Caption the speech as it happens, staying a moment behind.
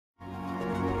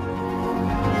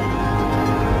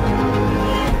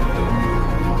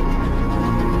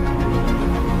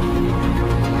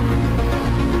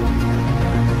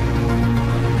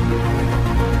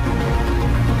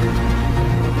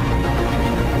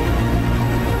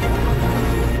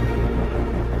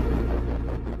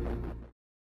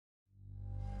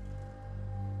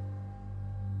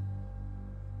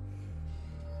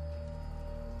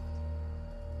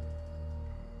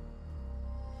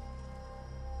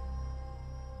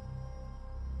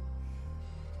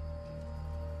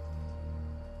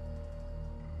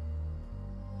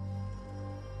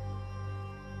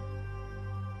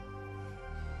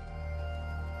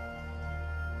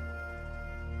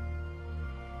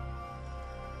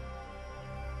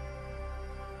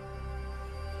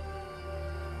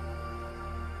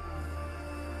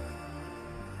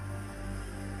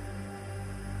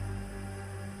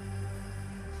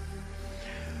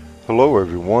Hello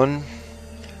everyone,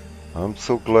 I'm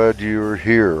so glad you're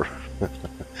here.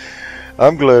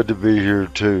 I'm glad to be here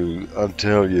too. I'll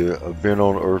tell you, I've been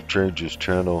on Earth Changes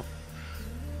channel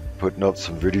putting up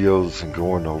some videos and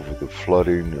going over the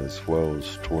flooding as well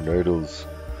as tornadoes.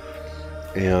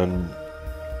 And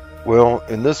well,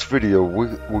 in this video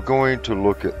we're going to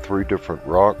look at 3 different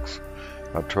rocks.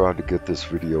 I tried to get this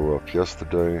video up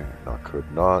yesterday and I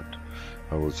could not.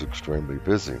 I was extremely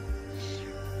busy.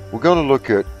 We're going to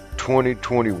look at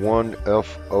 2021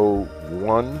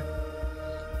 FO1,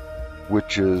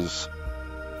 which is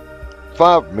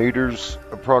 5 meters,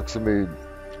 approximately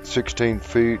 16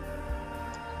 feet,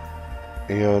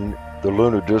 and the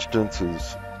lunar distance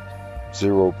is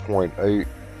 0.8.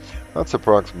 That's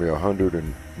approximately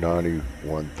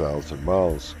 191,000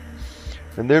 miles.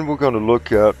 And then we're going to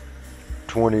look at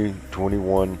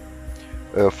 2021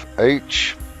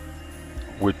 FH,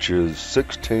 which is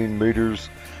 16 meters.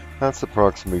 That's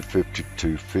approximately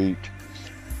 52 feet,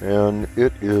 and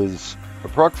it is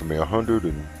approximately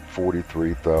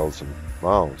 143,000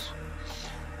 miles.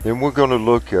 Then we're going to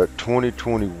look at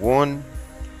 2021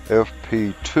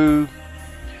 Fp2,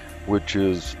 which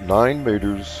is 9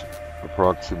 meters,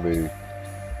 approximately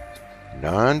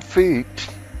 9 feet,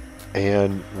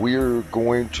 and we're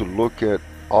going to look at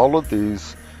all of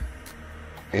these,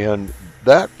 and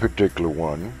that particular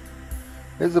one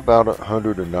is about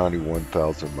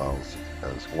 191,000 miles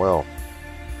as well.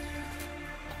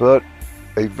 But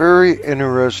a very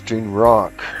interesting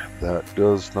rock that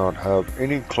does not have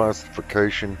any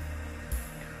classification.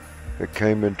 It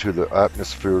came into the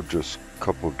atmosphere just a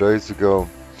couple of days ago.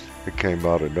 It came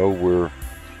out of nowhere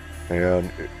and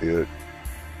it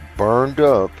burned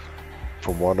up.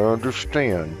 From what I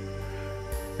understand,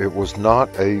 it was not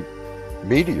a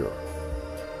meteor.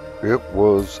 It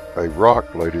was a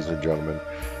rock, ladies and gentlemen,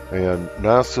 and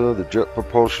NASA, the Jet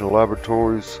Propulsion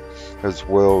Laboratories, as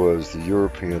well as the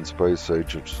European Space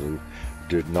Agency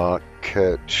did not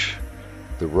catch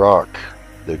the rock.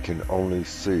 They can only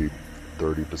see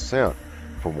 30%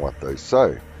 from what they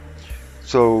say.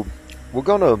 So we're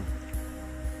going to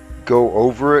go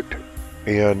over it,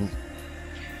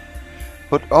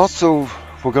 but also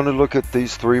we're going to look at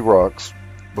these 3 rocks.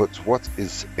 But what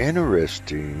is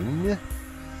interesting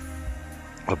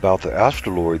about the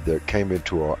asteroid that came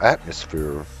into our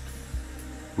atmosphere,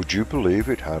 would you believe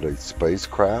it had a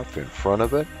spacecraft in front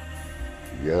of it?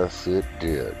 Yes, it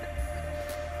did.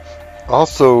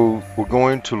 Also, we're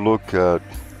going to look at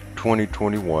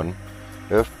 2021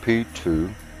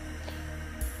 Fp2.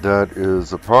 That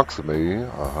is approximately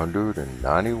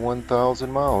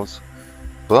 191,000 miles,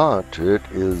 but it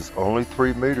is only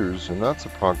 3 meters, and that's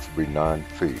approximately 9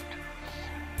 feet.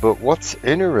 But what's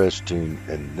interesting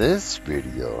in this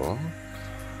video,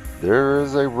 there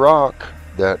is a rock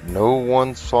that no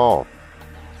one saw.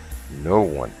 No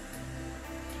one.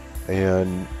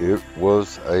 And it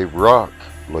was a rock,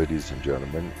 ladies and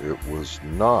gentlemen. It was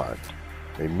not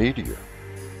a meteor.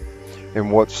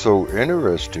 And what's so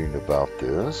interesting about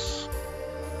this,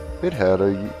 it had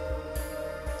a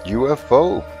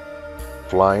UFO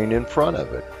flying in front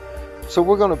of it. So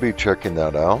we're going to be checking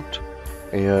that out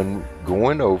and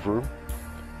going over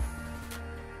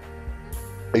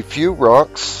a few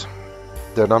rocks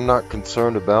that I'm not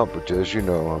concerned about, but as you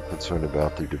know, I'm concerned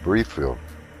about the debris field.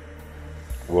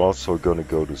 We're also going to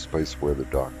go to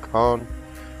spaceweather.com.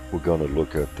 We're going to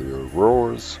look at the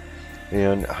auroras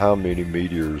and how many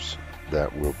meteors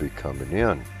that will be coming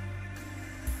in.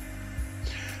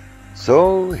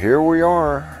 So here we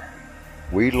are.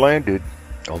 We landed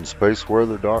on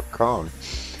spaceweather.com.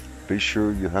 Be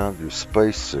sure you have your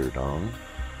spacesuit on.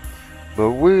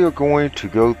 But we are going to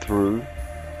go through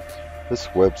this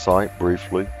website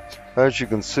briefly. As you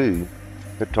can see,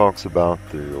 it talks about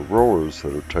the auroras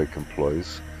that are taking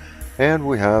place. And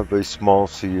we have a small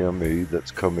CME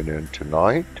that's coming in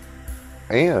tonight.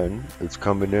 And it's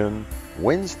coming in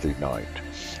Wednesday night.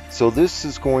 So this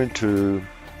is going to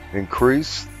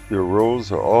increase. The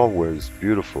auroras are always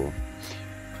beautiful.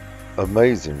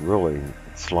 Amazing, really.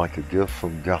 It's like a gift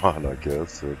from God, I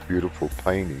guess, a beautiful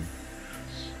painting.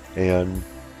 And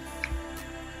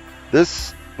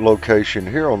this location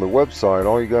here on the website,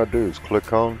 all you got to do is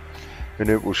click on, and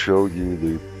it will show you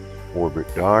the orbit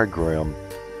diagram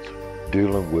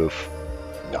dealing with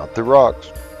not the rocks,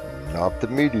 not the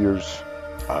meteors.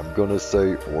 I'm going to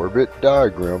say orbit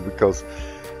diagram because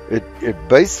it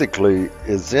basically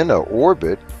is in an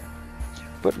orbit,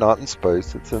 but not in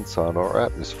space. It's inside our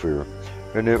atmosphere.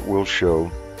 And it will show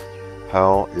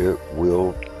how it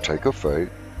will take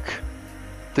effect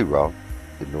throughout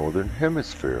the northern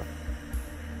hemisphere.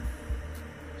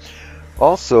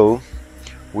 Also,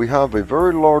 we have a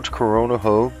very large corona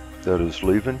hole that is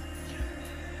leaving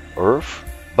Earth,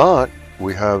 but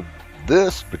we have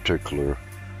this particular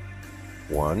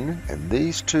one, and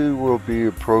these two will be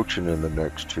approaching in the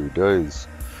next 2 days.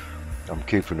 I'm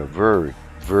keeping a very,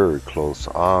 very close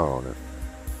eye on it.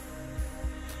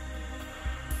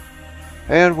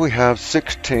 And we have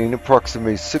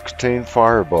approximately 16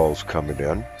 fireballs coming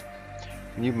in.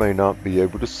 You may not be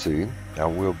able to see. I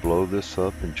will blow this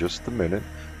up in just a minute.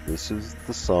 This is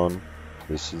the sun,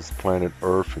 this is planet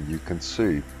Earth, and you can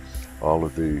see all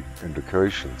of the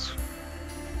indications.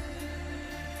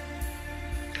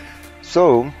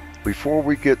 So, before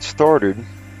we get started,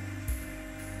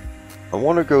 I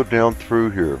want to go down through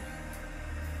here.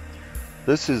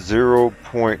 This is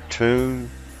 0.2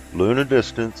 lunar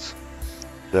distance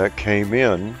that came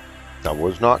in. I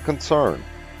was not concerned,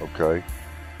 okay,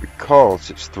 because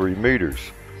it's 3 meters.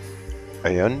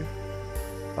 And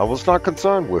I was not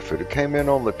concerned with it. It came in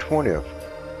on the 20th.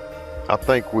 I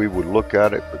think we would look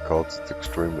at it because it's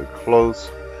extremely close.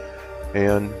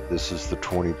 And this is the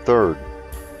 23rd.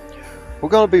 We're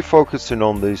going to be focusing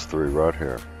on these 3 right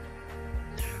here.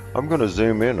 I'm going to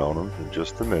zoom in on them in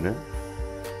just a minute.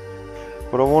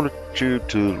 But I wanted you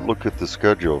to look at the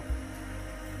schedule.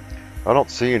 I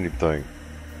don't see anything.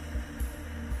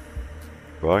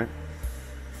 Right?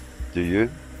 Do you?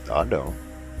 I don't.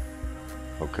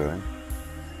 Okay.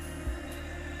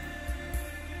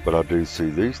 But I do see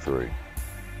these 3.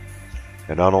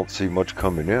 And I don't see much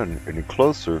coming in any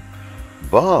closer.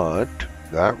 But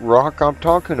that rock I'm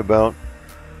talking about,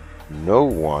 no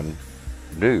one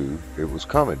knew it was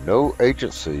coming. No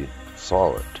agency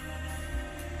saw it.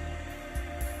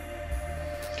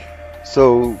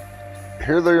 So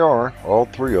here they are, all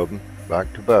 3 of them,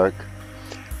 back to back.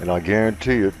 And I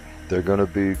guarantee it, they're going to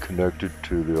be connected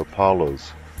to the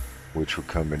Apollos, which are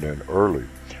coming in early.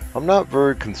 I'm not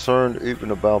very concerned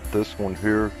even about this one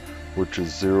here, which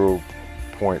is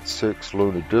 0.6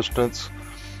 lunar distance.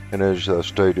 And as I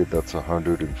stated, that's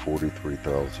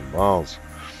 143,000 miles.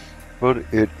 But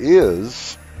it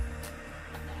is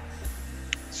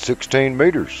 16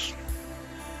 meters.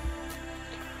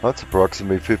 That's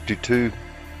approximately 52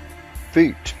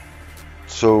 feet.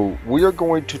 So we are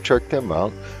going to check them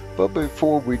out. But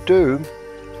before we do,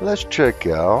 let's check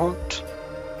out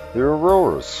the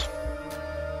auroras.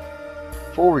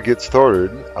 Before we get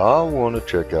started, I want to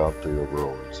check out the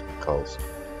auroras because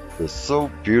they're so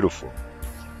beautiful.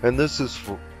 And this is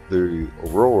for the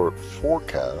aurora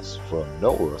forecast from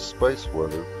NOAA Space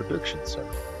Weather Prediction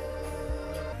Center.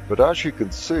 But as you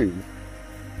can see,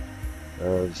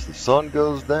 as the sun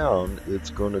goes down, it's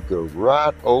going to go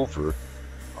right over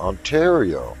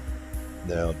Ontario.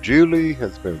 Now, Julie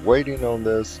has been waiting on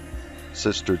this.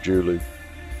 Sister Julie,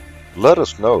 let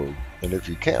us know, and if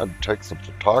you can, take some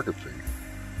photography.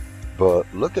 But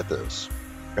look at this,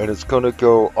 and it's going to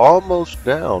go almost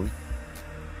down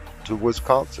to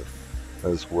Wisconsin,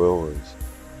 as well as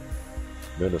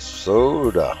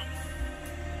Minnesota.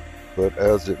 But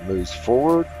as it moves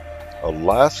forward,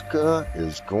 Alaska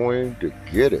is going to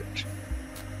get it.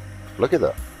 Look at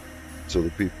that. So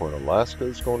the people in Alaska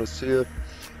is going to see it,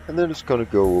 and then it's going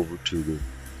to go over to the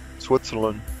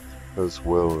Switzerland, as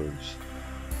well as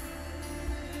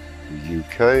the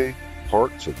UK,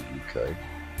 parts of the UK.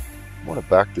 I want to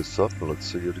back this up and let's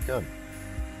see it again.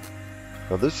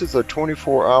 Now this is a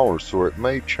 24 hours, so it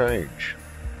may change.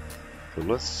 So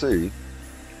let's see.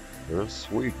 There's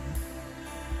Sweden.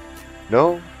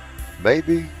 No,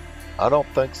 maybe. I don't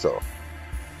think so.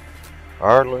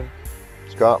 Ireland,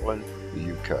 Scotland,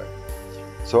 the UK.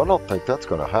 So I don't think that's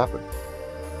going to happen.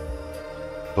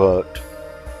 But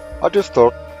I just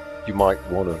thought you might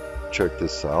want to check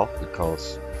this out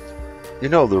because, you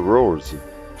know, the auroras are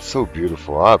so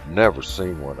beautiful. I've never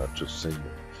seen one. I've just seen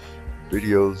the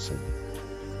videos and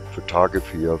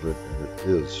photography of it, and it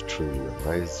is truly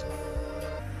amazing.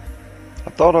 I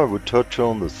thought I would touch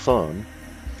on the sun,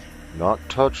 not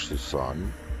touch the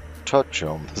sun, touch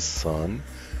on the sun.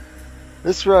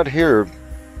 This right here,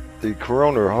 the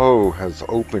coronal hole has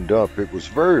opened up. It was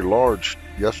very large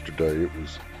yesterday. It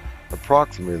was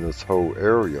approximately in this whole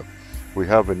area. We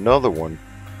have another one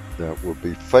that will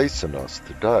be facing us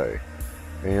today.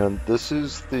 And this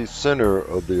is the center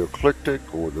of the ecliptic,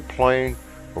 or the plane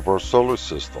of our solar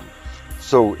system.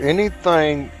 So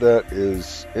anything that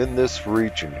is in this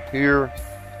region here,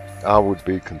 I would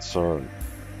be concerned.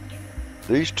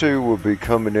 These two will be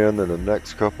coming in the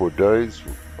next couple of days.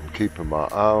 I'm keeping my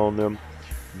eye on them.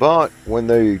 But when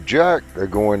they eject, they're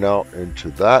going out into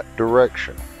that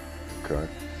direction. Okay.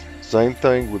 Same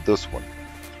thing with this one.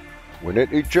 When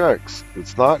it ejects,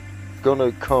 it's not going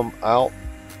to come out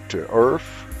to Earth.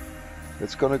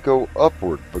 It's going to go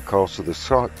upward because of the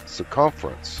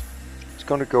circumference.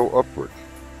 going to go upward,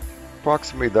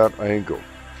 approximately that angle.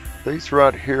 These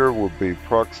right here will be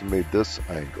approximately this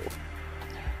angle,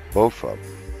 both of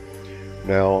them.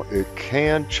 Now it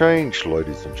can change,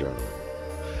 ladies and gentlemen.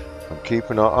 I'm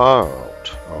keeping an eye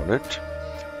out on it.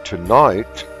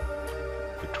 Tonight,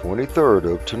 the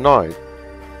 23rd of tonight,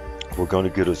 we're going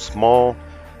to get a small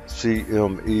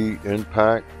CME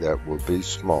impact that will be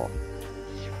small.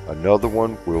 Another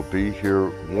one will be here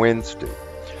Wednesday.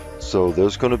 So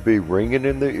there's going to be ringing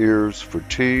in the ears,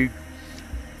 fatigue,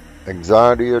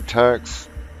 anxiety attacks.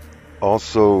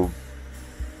 Also,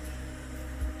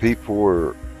 people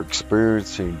are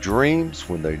experiencing dreams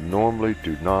when they normally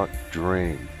do not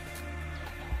dream.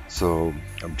 So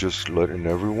I'm just letting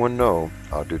everyone know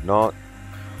I did not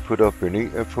put up any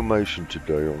information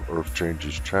today on Earth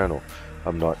Changes channel.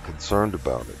 I'm not concerned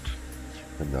about it,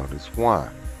 and that is why.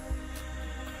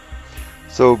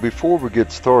 So before we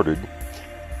get started,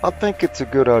 I think it's a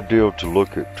good idea to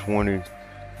look at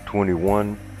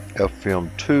 2021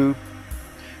 FM2.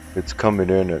 It's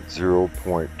coming in at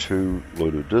 0.2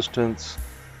 lunar distance,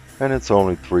 and it's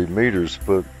only 3 meters,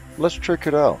 but let's check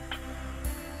it out.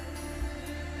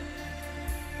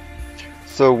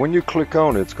 So when you click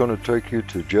on it, it's going to take you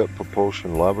to Jet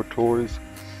Propulsion Laboratories.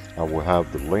 I will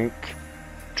have the link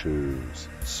to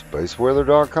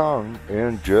spaceweather.com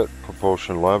and Jet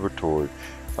Propulsion Laboratory.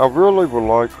 I really would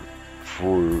like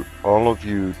for all of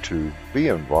you to be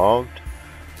involved.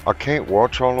 I can't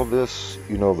watch all of this,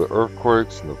 you know, the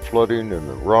earthquakes and the flooding and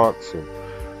the rocks, and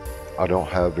I don't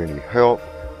have any help,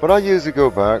 but I usually go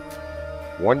back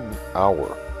 1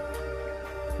 hour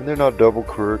and then I double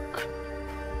click,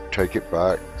 take it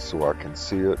back so I can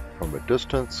see it from a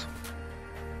distance,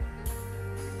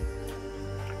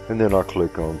 and then I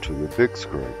click onto the big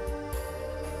screen.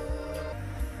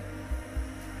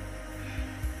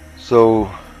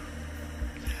 So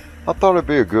I thought it'd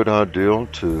be a good idea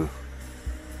to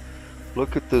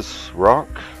look at this rock.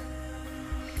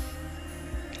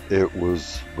 It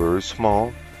was very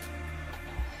small.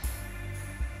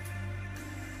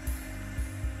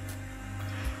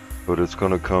 But it's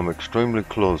going to come extremely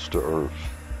close to Earth.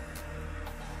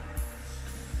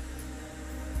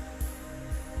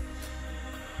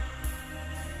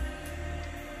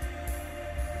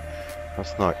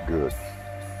 That's not good.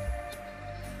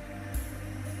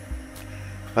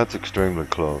 That's extremely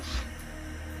close.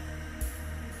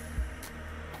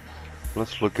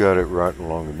 Let's look at it right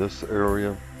along in this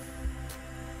area.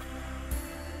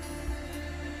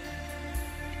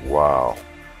 Wow.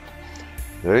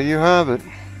 There you have it.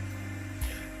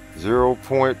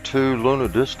 0.2 lunar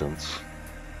distance,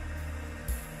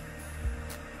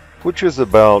 which is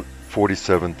about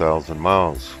 47,000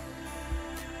 miles.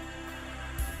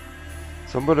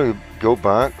 So I'm going to go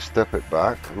back, step it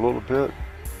back a little bit.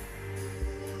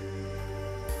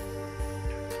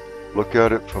 Look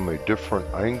at it from a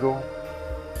different angle.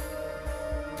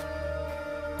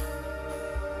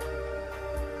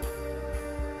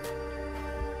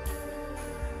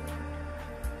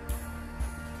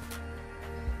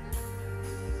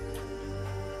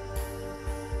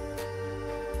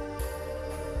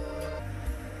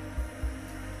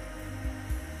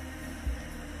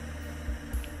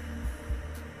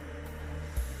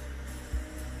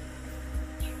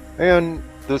 And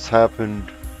this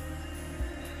happened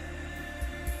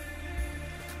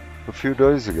a few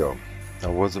days ago. I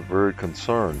wasn't very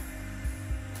concerned.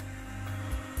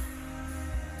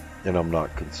 And I'm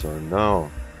not concerned now.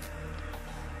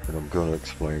 And I'm going to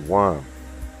explain why.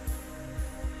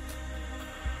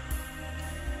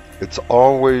 It's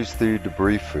always the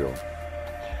debris field.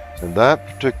 And that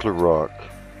particular rock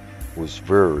was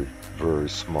very, very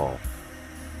small.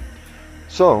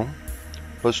 So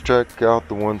let's check out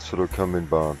the ones that are coming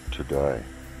by today.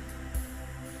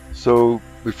 So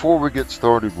before we get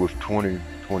started with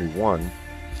 2021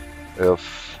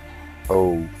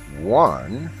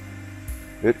 FO1,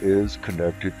 it is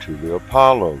connected to the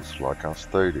Apollos, like I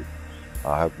stated.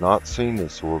 I have not seen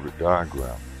this orbit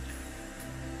diagram.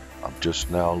 I'm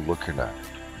just now looking at it,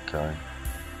 okay?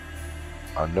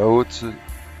 I know it's the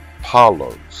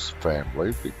Apollos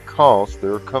family because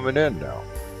they're coming in now.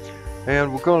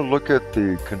 And we're going to look at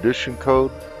the condition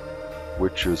code,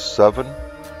 which is 7.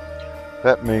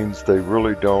 That means they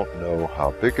really don't know how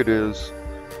big it is,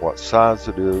 what size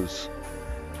it is,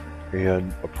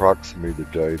 and approximately the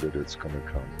day that it's going to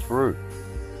come through.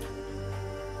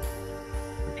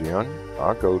 Again,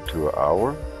 I go to an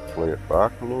hour, play it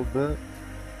back a little bit.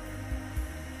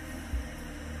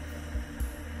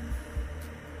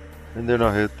 And then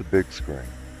I hit the big screen.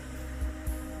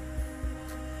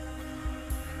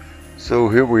 So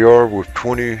here we are with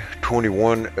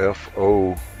 2021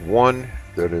 FO1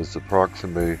 that is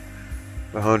approximately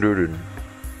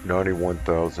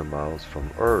 191,000 miles from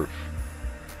Earth.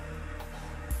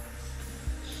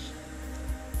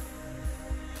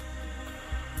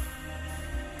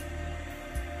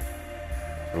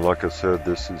 And like I said,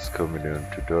 this is coming in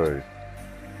today.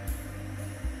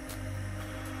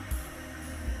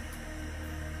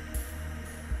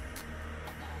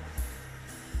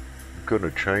 I'm going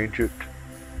to change it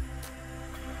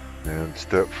and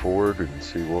step forward and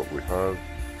see what we have.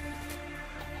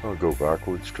 I'll go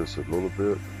backwards just a little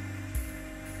bit.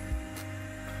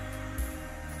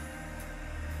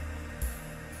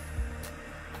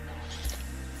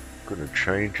 I'm going to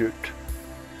change it.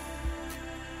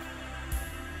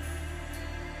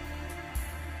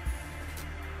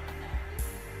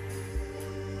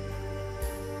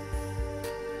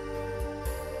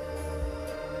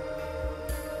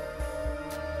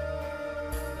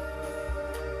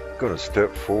 Going to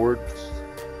step forward.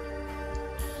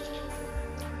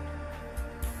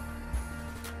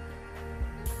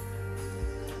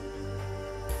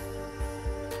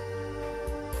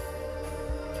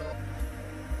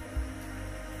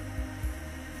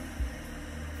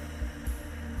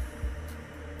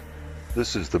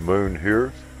 This is the moon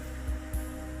here.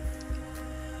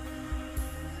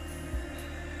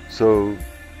 So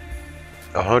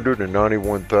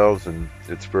 191,000,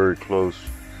 it's very close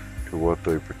to what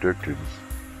they predicted.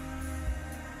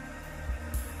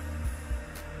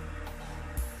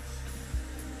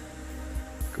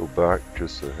 Go back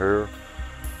just a hair.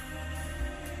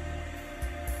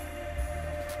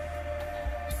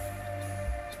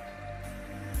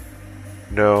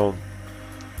 Now,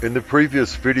 in the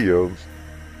previous video,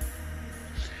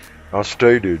 I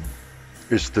stated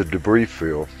it's the debris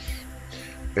field.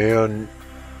 And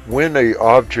when an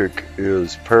object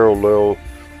is parallel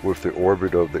with the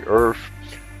orbit of the Earth,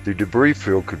 the debris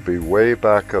field could be way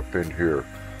back up in here.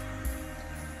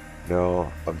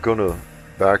 Now, I'm going to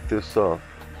back this up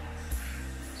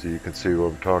so you can see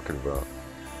what I'm talking about.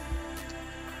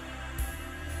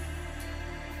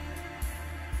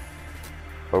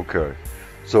 Okay,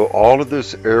 so all of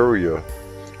this area,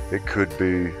 it could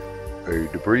be a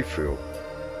debris field.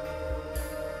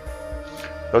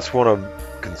 That's what I'm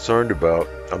concerned about.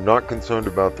 I'm not concerned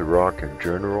about the rock in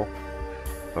general.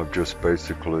 I'm just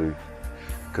basically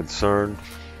concerned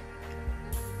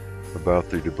about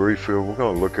the debris field. We're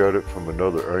going to look at it from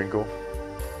another angle.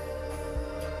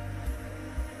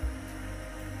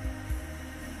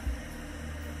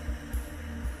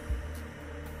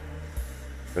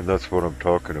 And that's what I'm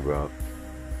talking about.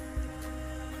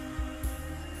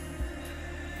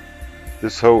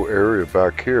 This whole area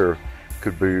back here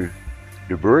could be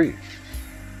debris.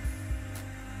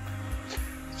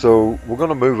 So we're going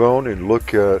to move on and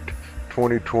look at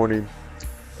 2020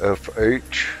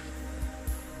 FH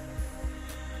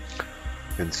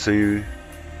and see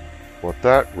what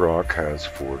that rock has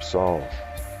for us all.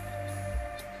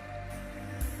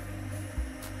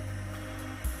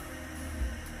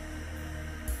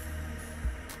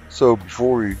 So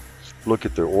before we look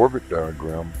at the orbit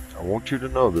diagram, I want you to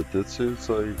know that this is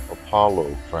a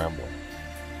Apollo family.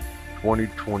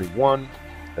 2021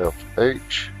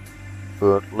 FH.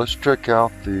 But let's check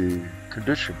out the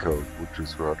condition code, which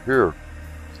is right here.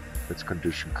 It's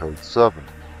condition code 7.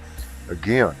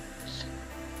 Again,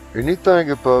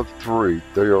 anything above 3,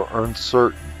 they are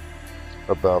uncertain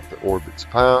about the orbit's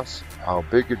path, how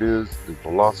big it is, the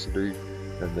velocity,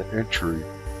 and the entry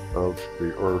of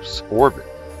the Earth's orbit.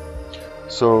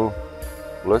 So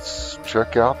let's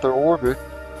check out their orbit.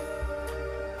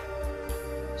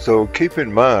 So keep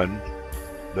in mind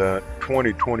that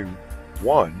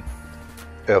 2021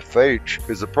 FH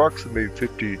is approximately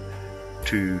 52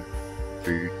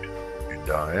 feet in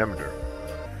diameter.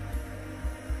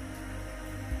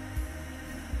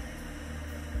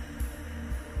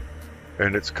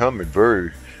 And it's coming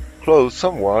very close,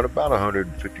 somewhat, about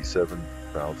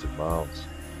 157,000 miles.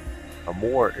 I'm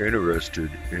more interested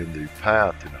in the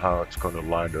path and how it's going to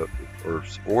line up with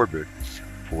Earth's orbit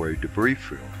for a debris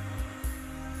field.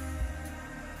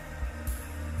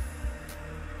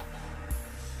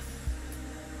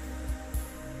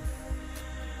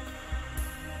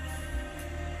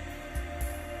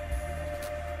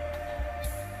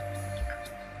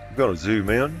 I'm going to zoom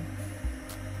in,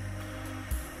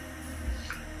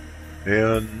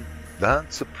 and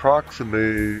that's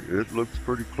approximately, it looks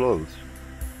pretty close.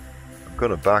 I'm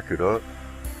going to back it up.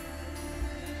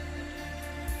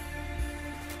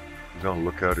 I'm going to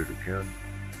look at it again.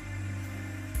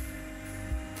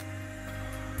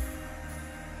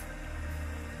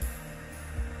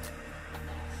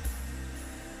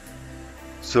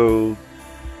 So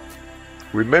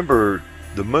remember,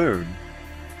 the moon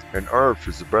and Earth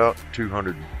is about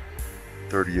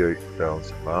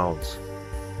 238,000 miles.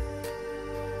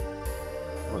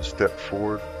 I'm going to step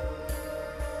forward,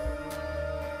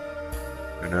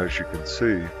 and as you can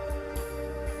see,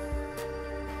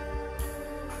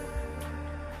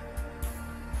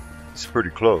 it's pretty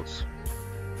close.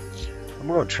 I'm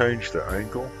going to change the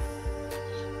angle.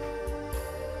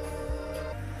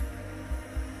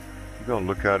 I'm going to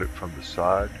look at it from the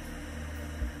side.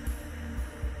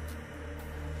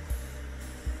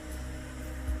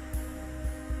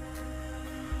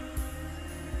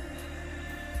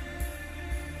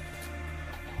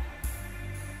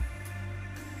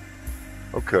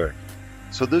 Okay,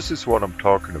 so this is what I'm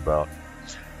talking about.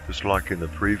 Just like in the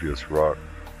previous rock,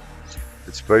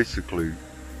 it's basically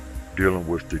dealing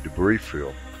with the debris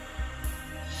field.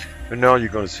 And now you're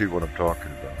going to see what I'm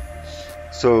talking about.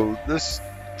 So this,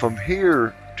 from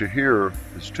here to here,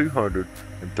 is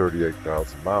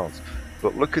 238,000 miles.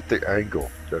 But look at the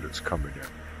angle that it's coming in.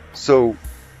 So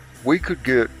we could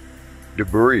get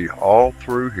debris all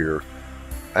through here,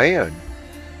 and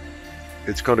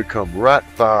it's going to come right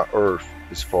by Earth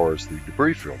as far as the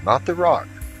debris field, not the rock.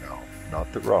 No, not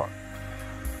the rock.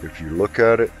 If you look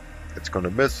at it, it's going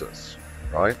to miss us,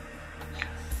 right?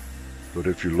 But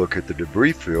if you look at the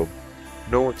debris field,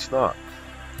 no, it's not.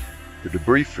 The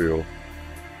debris field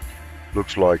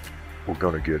looks like we're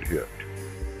going to get hit.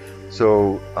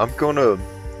 So I'm going to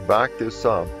back this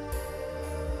up.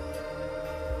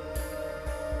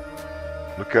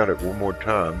 Look at it one more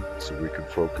time so we can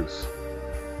focus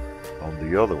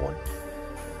on the other one.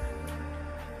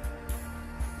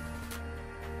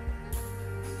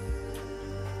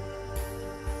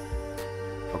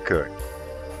 Okay.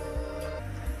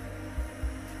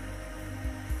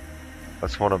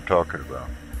 That's what I'm talking about.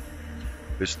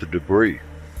 It's the debris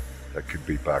that could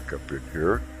be back up in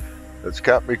here that's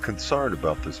got me concerned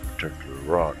about this particular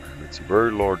rock. And it's a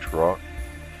very large rock,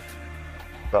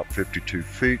 about 52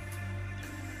 feet.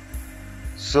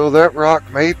 So that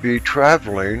rock may be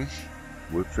traveling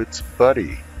with its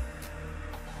buddy.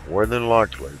 More than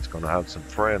likely, it's going to have some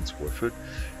friends with it.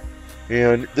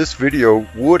 And this video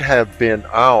would have been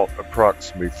out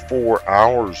approximately 4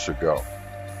 hours ago.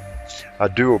 I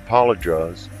do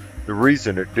apologize. The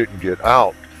reason it didn't get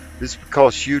out is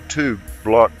because YouTube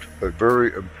blocked a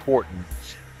very important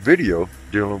video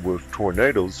dealing with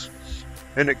tornadoes,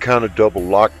 and it kind of double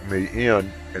locked me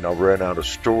in, and I ran out of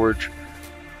storage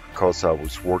because I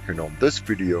was working on this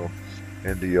video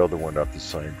and the other one at the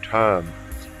same time.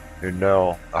 And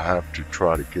now I have to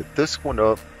try to get this one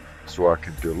up so I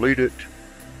can delete it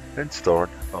and start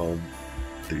on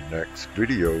the next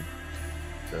video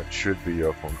that should be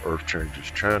up on Earth Changes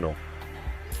channel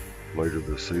later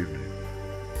this evening.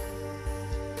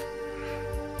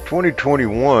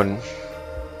 2021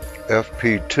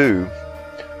 Fp2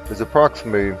 is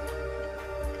approximately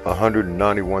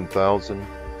 191,000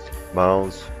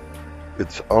 miles.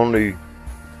 It's only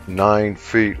 9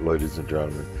 feet, ladies and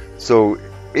gentlemen. So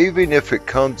even if it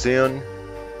comes in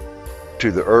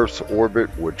to the Earth's orbit,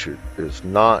 which it is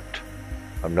not,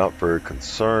 I'm not very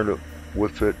concerned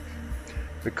with it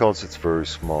because it's very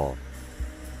small.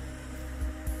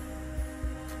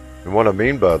 And what I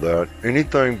mean by that,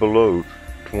 anything below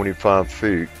 25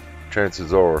 feet,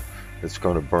 chances are it's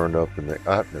going to burn up in the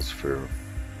atmosphere.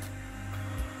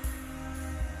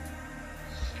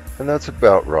 And that's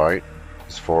about right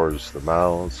as far as the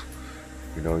miles.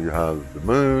 You know, you have the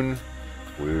moon,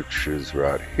 which is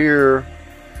right here,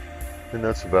 and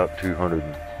that's about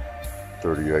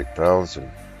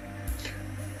 238,000.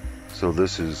 So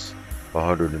this is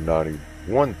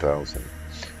 191,000.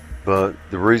 But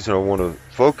the reason I want to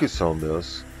focus on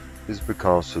this is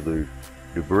because of the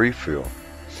debris field.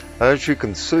 As you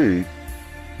can see,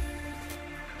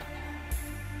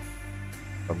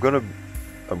 I'm gonna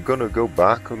go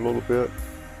back a little bit.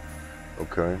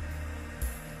 Okay,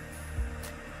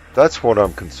 that's what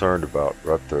I'm concerned about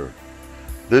right there.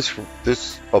 This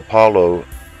Apollos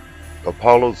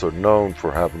are known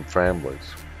for having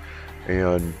families,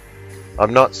 and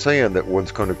I'm not saying that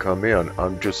one's going to come in.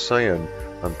 I'm just saying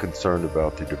I'm concerned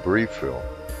about the debris field.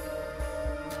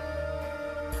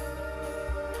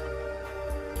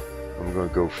 I'm going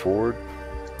to go forward,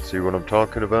 see what I'm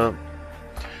talking about.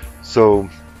 So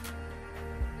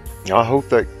I hope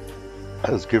that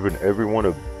has given everyone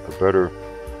a better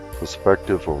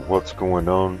perspective of what's going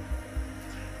on.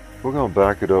 We're going to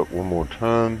back it up one more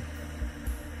time.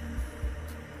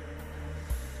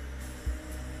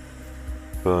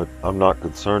 But I'm not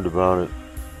concerned about it.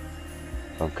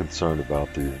 I'm concerned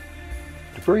about the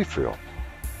debris field.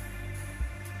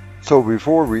 So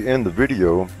before we end the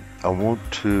video, I want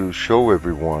to show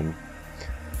everyone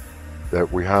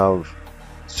that we have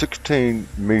 16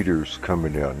 meters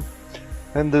coming in,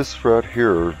 and this right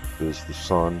here is the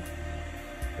sun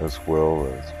as well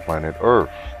as planet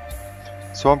Earth.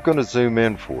 So I'm going to zoom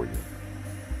in for you.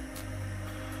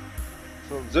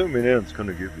 So zooming in is going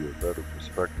to give you a better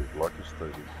perspective. Like I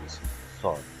stated, this is the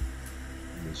sun,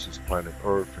 and this is planet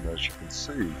Earth, and as you can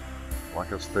see,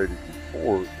 like I stated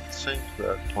before, it seems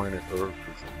that planet Earth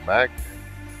is a magnet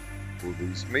for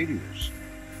these meteors.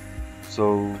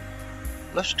 So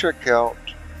let's check out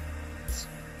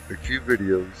a few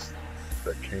videos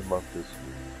that came up this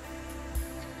week.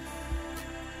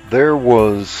 There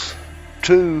was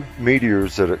 2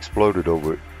 meteors that exploded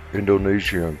over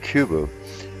Indonesia and Cuba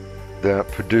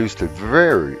that produced a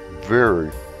very,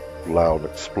 very loud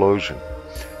explosion.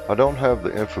 I don't have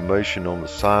the information on the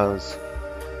size,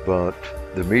 but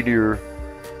the meteor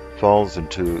falls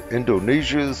into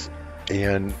Indonesia's,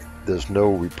 and there's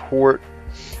no report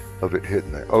of it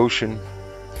hitting the ocean.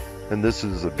 And this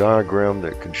is a diagram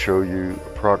that can show you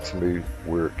approximately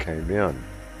where it came in.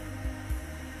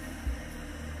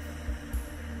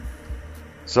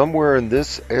 Somewhere in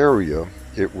this area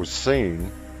it was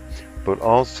seen, but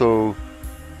also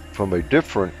from a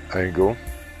different angle.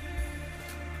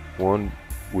 One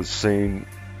was seen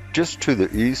just to the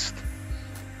east,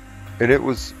 and it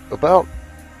was about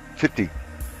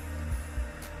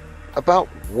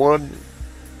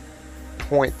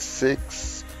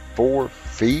 1.64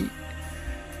 feet.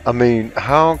 I mean,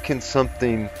 how can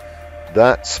something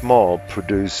that small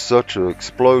produce such an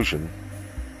explosion?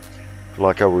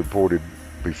 Like I reported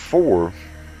before,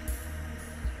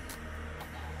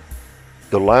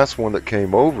 the last one that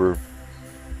came over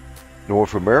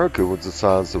North America was the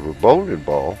size of a bowling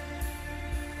ball,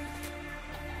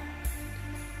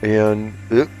 and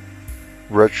it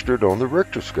registered on the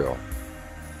Richter scale.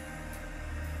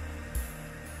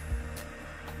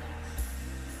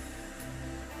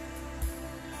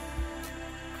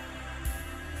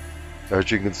 As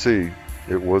you can see,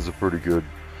 it was a pretty good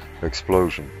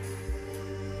explosion.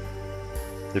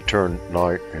 It turned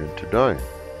night into day.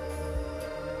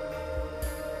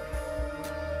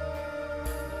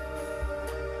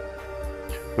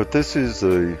 But this is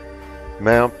a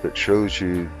map that shows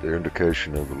you the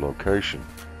indication of the location.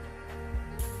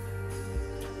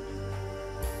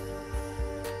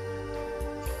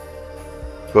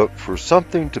 But for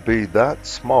something to be that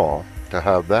small, to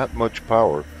have that much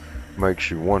power,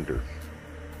 makes you wonder.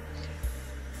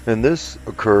 And this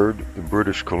occurred in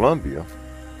British Columbia.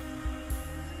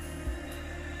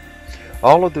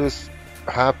 All of this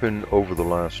happened over the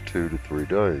last 2 to 3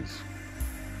 days.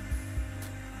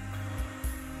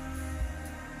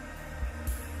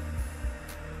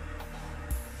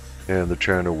 And the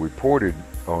channel reported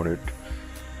on it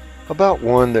about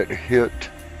one that hit,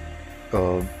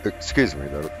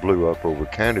 that blew up over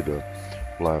Canada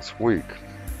last week.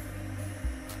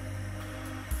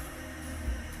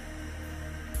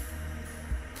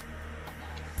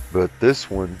 But this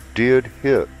one did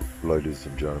hit, ladies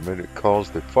and gentlemen. It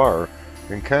caused a fire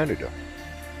in Canada.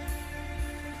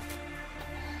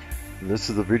 And this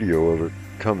is a video of it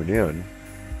coming in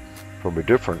from a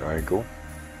different angle,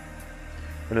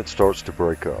 and it starts to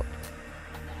break up.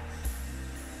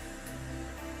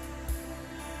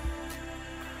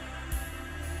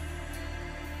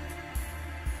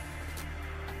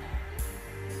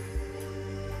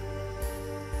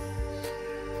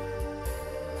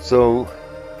 So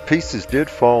pieces did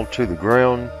fall to the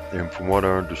ground, and from what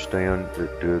I understand,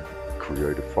 it did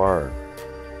create a fire.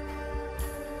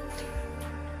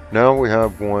 Now we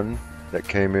have one that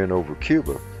came in over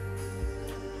Cuba,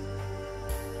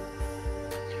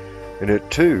 and it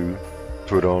too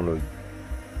put on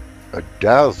a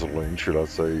dazzling, should I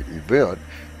say, event.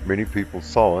 Many people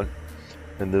saw it,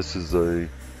 and this is a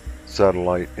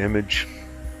satellite image.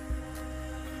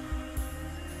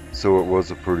 So it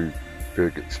was a pretty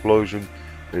big explosion.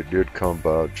 It did come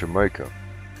by Jamaica.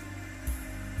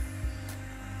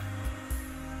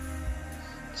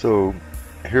 So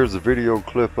here's a video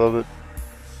clip of it.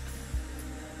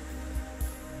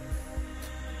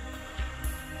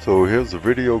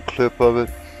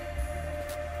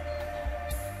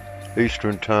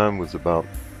 Eastern time was about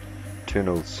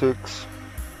 10:06.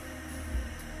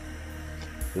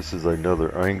 This is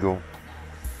another angle.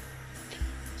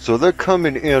 So they're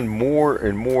coming in more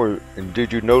and more. And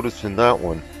did you notice in that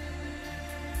one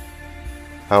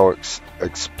how it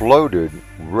exploded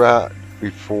right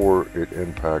before it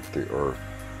impacted the Earth?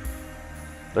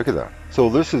 Look at that.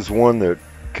 So this is one that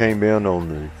came in on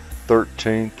the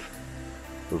 13th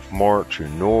of March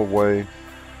in Norway.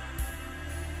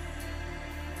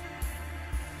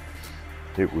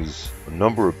 It was a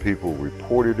number of people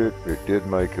reported it. It did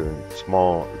make a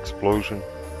small explosion.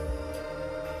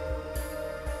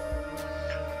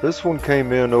 This one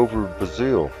came in over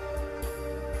Brazil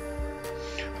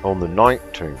on the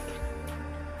 19th.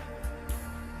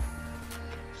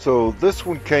 So this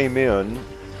one came in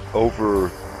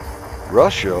over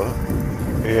Russia,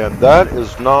 and that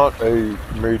is not a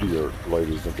meteor,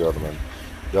 ladies and gentlemen.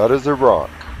 That is a rock.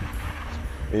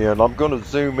 And I'm going to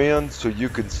zoom in so you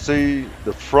can see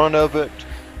the front of it.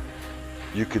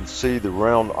 You can see the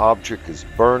round object is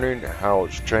burning, how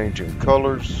it's changing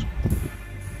colors.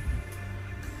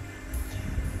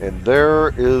 And there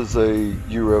is a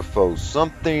UFO.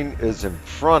 Something is in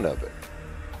front of it.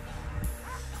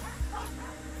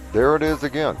 There it is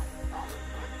again.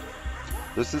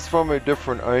 This is from a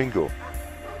different angle.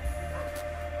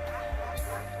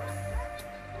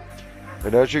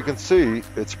 And as you can see,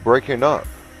 it's breaking up.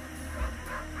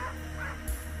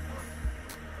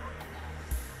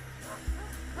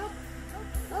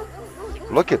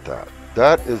 Look at that.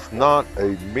 That is not a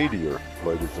meteor,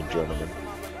 ladies and gentlemen.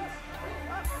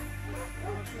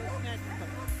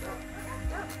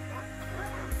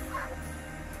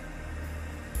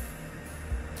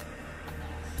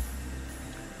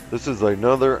 This is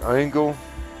another angle,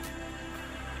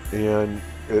 and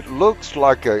it looks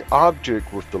like an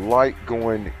object with the light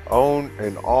going on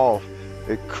and off.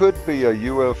 It could be a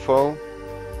UFO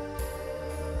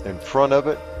in front of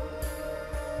it.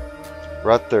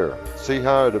 Right there. See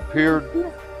how it appeared?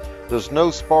 There's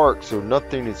no sparks, so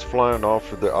nothing is flying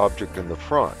off of the object in the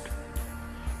front.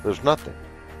 There's nothing.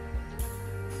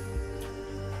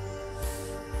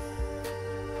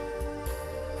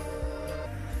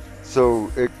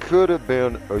 So it could have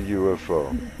been a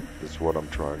UFO, is what I'm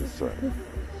trying to say.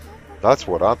 That's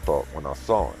what I thought when I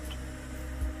saw it.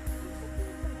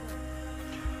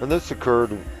 And this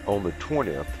occurred on the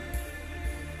 20th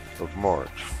of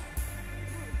March.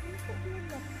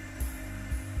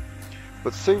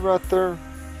 But see right there,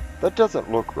 that doesn't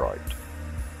look right.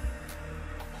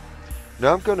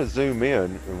 Now I'm going to zoom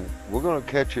in and we're going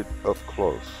to catch it up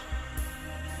close.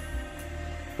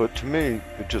 But to me,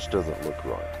 it just doesn't look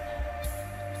right.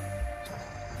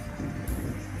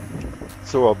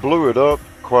 So I blew it up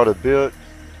quite a bit.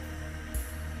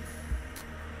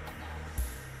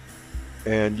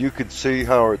 And you can see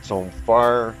how it's on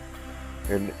fire.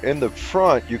 And in the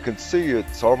front, you can see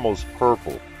it's almost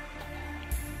purple.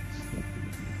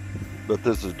 But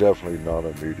this is definitely not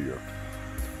a meteor.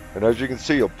 And as you can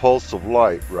see, a pulse of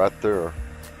light right there.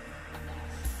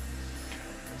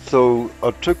 So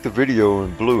I took the video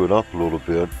and blew it up a little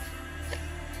bit.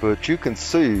 But you can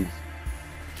see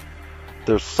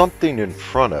there's something in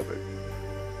front of it.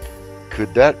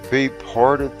 Could that be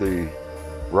part of the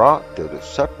rock that is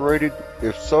separated?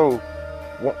 If so,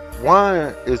 why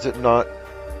is it not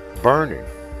burning?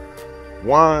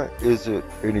 Why is it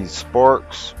any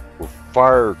sparks or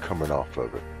fire coming off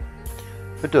of it?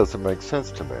 It doesn't make sense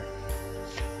to me.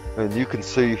 And you can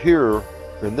see here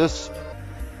in this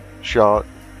shot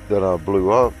that I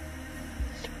blew up,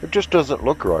 it just doesn't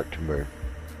look right to me.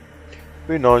 It'd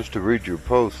be nice to read your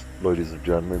post, ladies and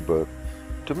gentlemen, but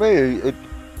to me, it,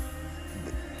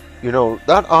 you know,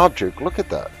 that object, look at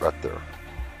that right there.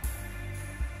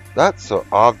 That's an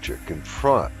object in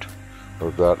front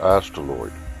of that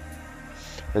asteroid.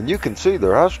 And you can see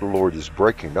the asteroid is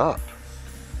breaking up.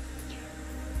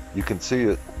 You can see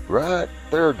it right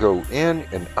there go in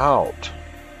and out.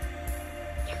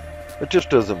 It just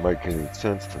doesn't make any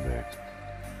sense to me.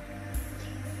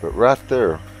 But right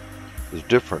there is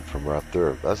different from right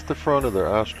there. That's the front of the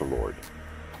asteroid.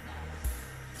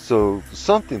 So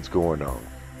something's going on.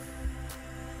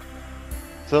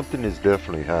 Something is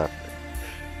definitely happening.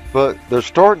 But they're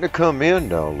starting to come in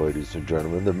now, ladies and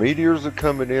gentlemen. The meteors are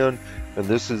coming in, and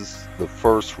this is the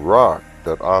first rock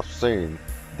that I've seen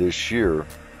this year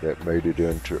that made it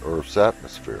into Earth's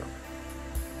atmosphere.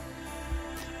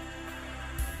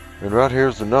 And right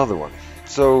here's another one.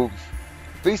 So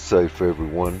be safe,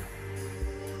 everyone.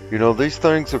 You know, these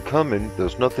things are coming.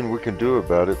 There's nothing we can do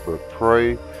about it but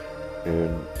pray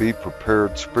and be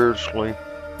prepared spiritually.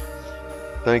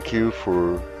 Thank you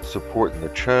for supporting the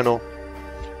channel.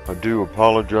 I do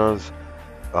apologize.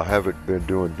 I haven't been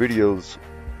doing videos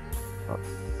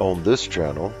on this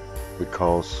channel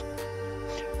because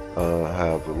I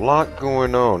have a lot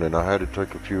going on and I had to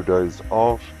take a few days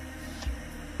off.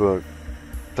 But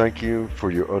thank you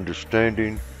for your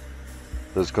understanding.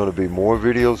 There's going to be more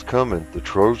videos coming. The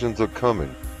Trojans are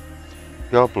coming.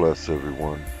 God bless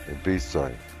everyone and be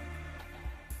safe.